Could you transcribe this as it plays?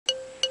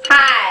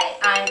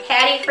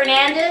Patty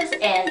Fernandez,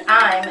 and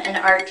I'm an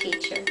art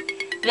teacher.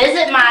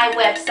 Visit my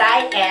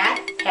website at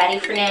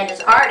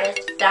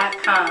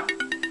pattyfernandezartist.com.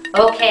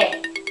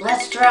 Okay,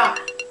 let's draw.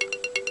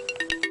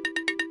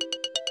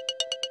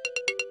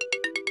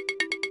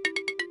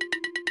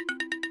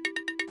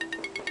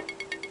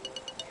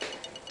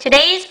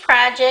 Today's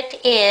project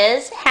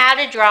is how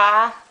to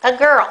draw a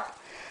girl.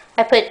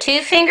 I put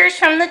 2 fingers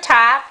from the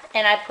top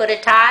and I put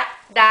a dot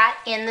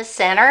in the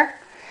center.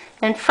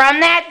 And from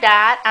that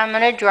dot, I'm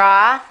going to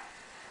draw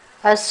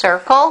a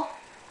circle.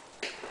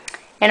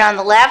 And on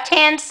the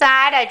left-hand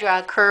side, I draw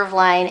a curved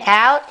line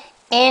out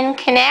and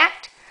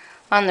connect.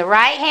 On the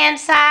right-hand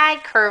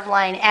side, curved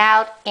line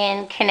out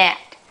and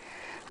connect.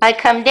 I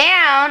come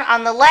down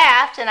on the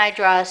left and I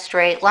draw a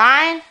straight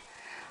line.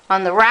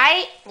 On the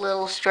right,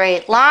 little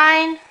straight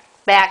line.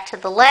 Back to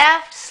the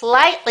left,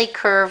 slightly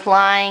curved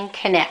line,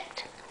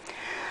 connect.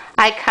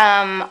 I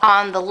come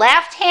on the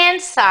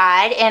left-hand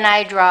side and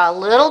I draw a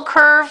little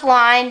curved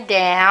line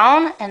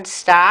down and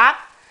stop.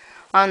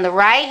 On the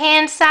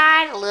right-hand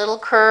side, a little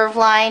curved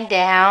line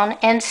down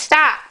and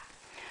stop.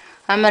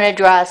 I'm going to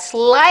draw a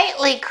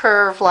slightly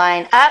curved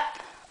line up,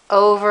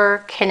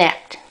 over,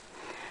 connect.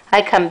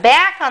 I come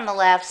back on the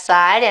left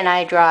side and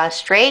I draw a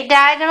straight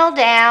diagonal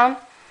down,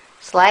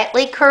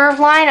 slightly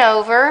curved line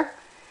over,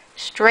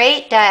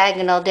 straight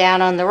diagonal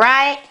down on the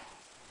right,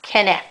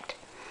 connect.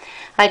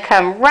 I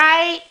come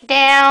right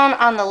down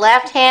on the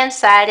left-hand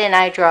side and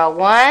I draw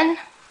 1,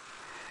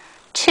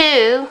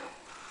 2,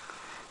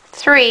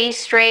 3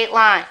 straight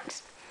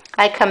lines.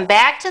 I come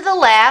back to the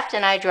left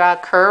and I draw a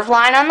curved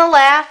line on the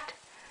left,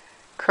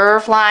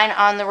 curved line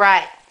on the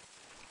right.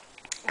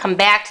 Come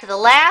back to the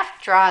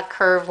left, draw a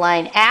curved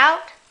line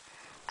out,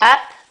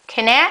 up,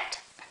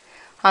 connect.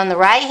 On the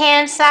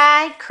right-hand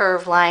side,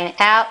 curved line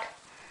out,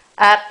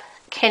 up,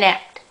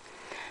 connect.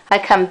 I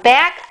come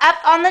back up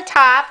on the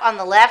top on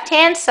the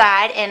left-hand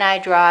side and I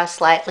draw a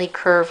slightly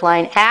curved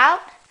line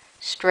out,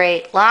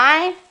 straight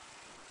line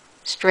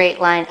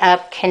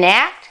up,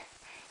 connect.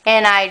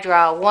 And I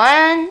draw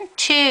 1,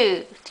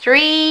 2,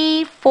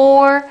 3,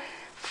 4,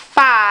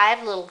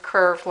 5 little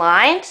curved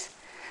lines.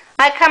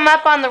 I come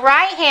up on the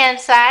right-hand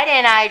side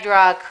and I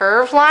draw a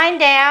curved line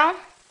down,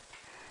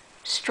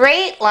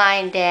 straight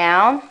line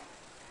down,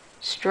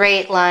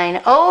 straight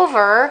line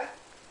over,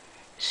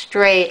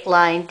 straight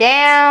line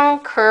down,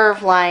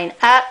 curved line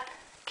up,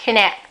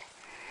 connect.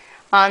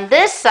 On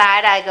this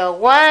side I go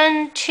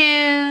 1,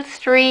 2,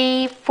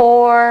 3,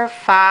 4,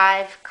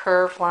 5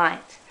 curved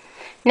lines.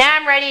 Now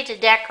I'm ready to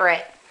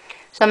decorate.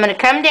 So I'm going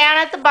to come down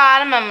at the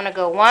bottom. I'm going to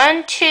go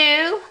 1,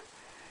 2,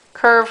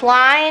 curved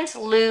lines,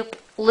 loop,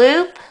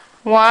 loop,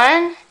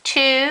 1,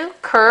 2,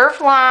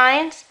 curved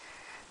lines,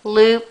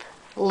 loop,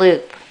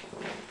 loop.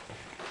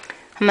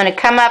 I'm going to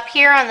come up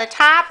here on the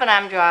top and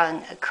I'm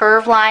drawing a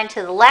curved line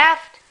to the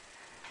left,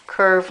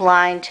 curved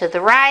line to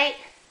the right,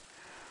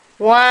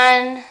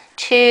 1,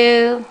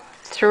 2,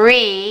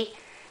 3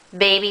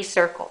 baby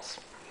circles.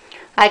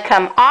 I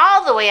come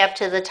all the way up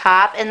to the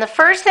top and the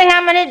first thing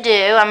I'm going to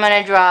do, I'm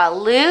going to draw a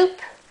loop,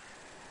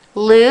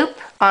 loop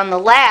on the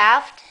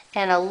left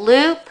and a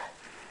loop,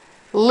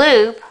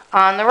 loop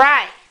on the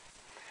right.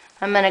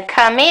 I'm going to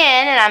come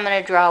in and I'm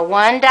going to draw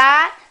 1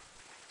 dot,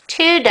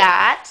 2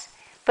 dots,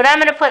 but I'm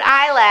going to put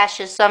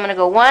eyelashes, so I'm going to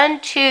go 1,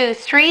 2,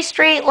 3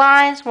 straight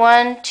lines,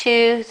 1,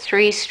 2,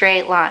 3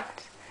 straight lines.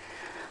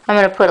 I'm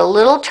going to put a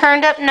little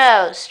turned up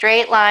nose,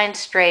 straight line,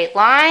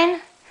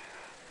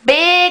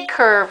 big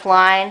curved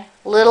line,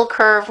 little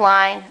curved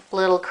line,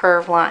 little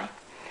curved line.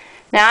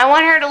 Now I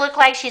want her to look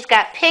like she's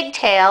got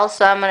pigtails,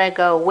 so I'm going to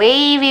go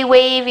wavy,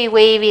 wavy,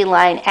 wavy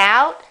line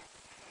out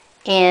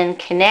and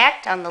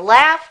connect on the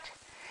left,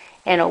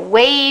 and a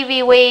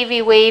wavy,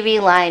 wavy, wavy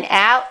line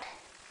out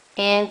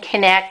and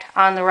connect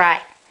on the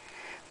right.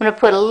 I'm going to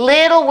put a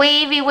little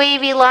wavy,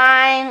 wavy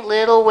line,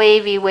 little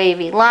wavy,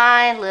 wavy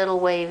line, little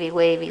wavy,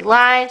 wavy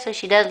line, so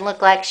she doesn't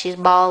look like she's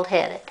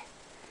bald-headed.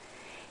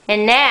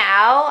 And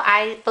now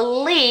I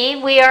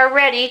believe we are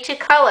ready to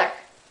color.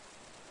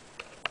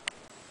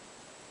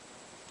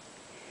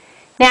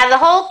 Now the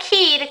whole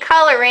key to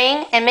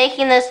coloring and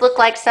making this look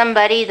like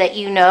somebody that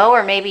you know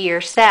or maybe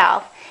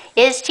yourself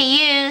is to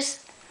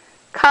use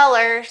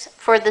colors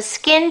for the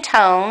skin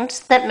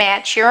tones that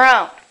match your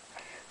own.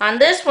 On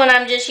this one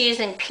I'm just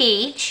using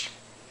peach.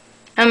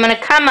 I'm going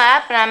to come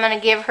up and I'm going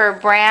to give her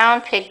brown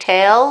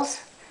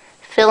pigtails,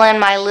 fill in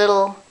my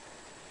little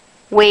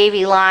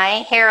wavy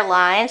line,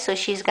 hairline, so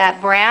she's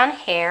got brown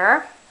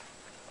hair.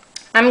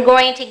 I'm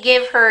going to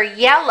give her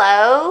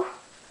yellow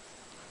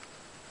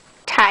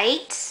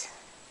tights.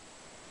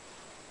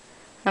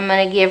 I'm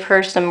going to give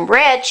her some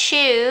red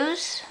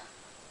shoes,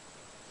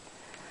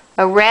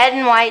 a red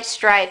and white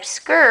striped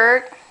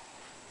skirt,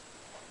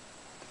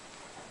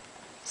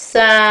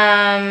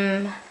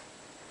 some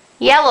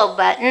yellow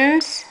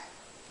buttons,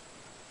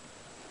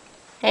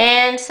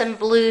 and some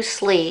blue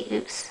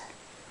sleeves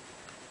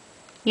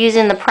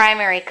using the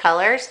primary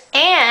colors,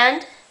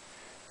 and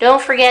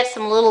don't forget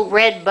some little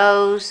red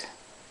bows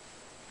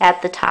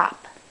at the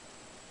top.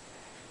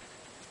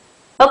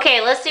 Okay,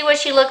 let's see what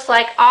she looks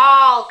like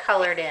all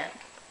colored in.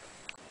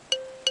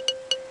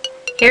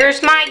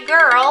 Here's my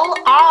girl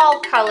all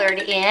colored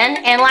in,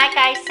 and like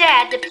I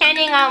said,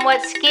 depending on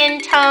what skin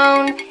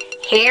tone,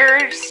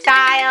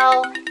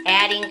 hairstyle,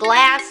 adding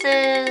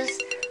glasses,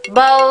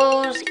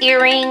 bows,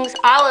 earrings,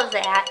 all of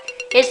that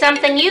is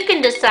something you can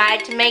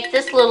decide to make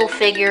this little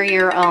figure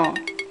your own.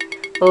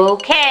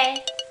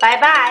 Okay,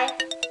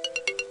 bye-bye.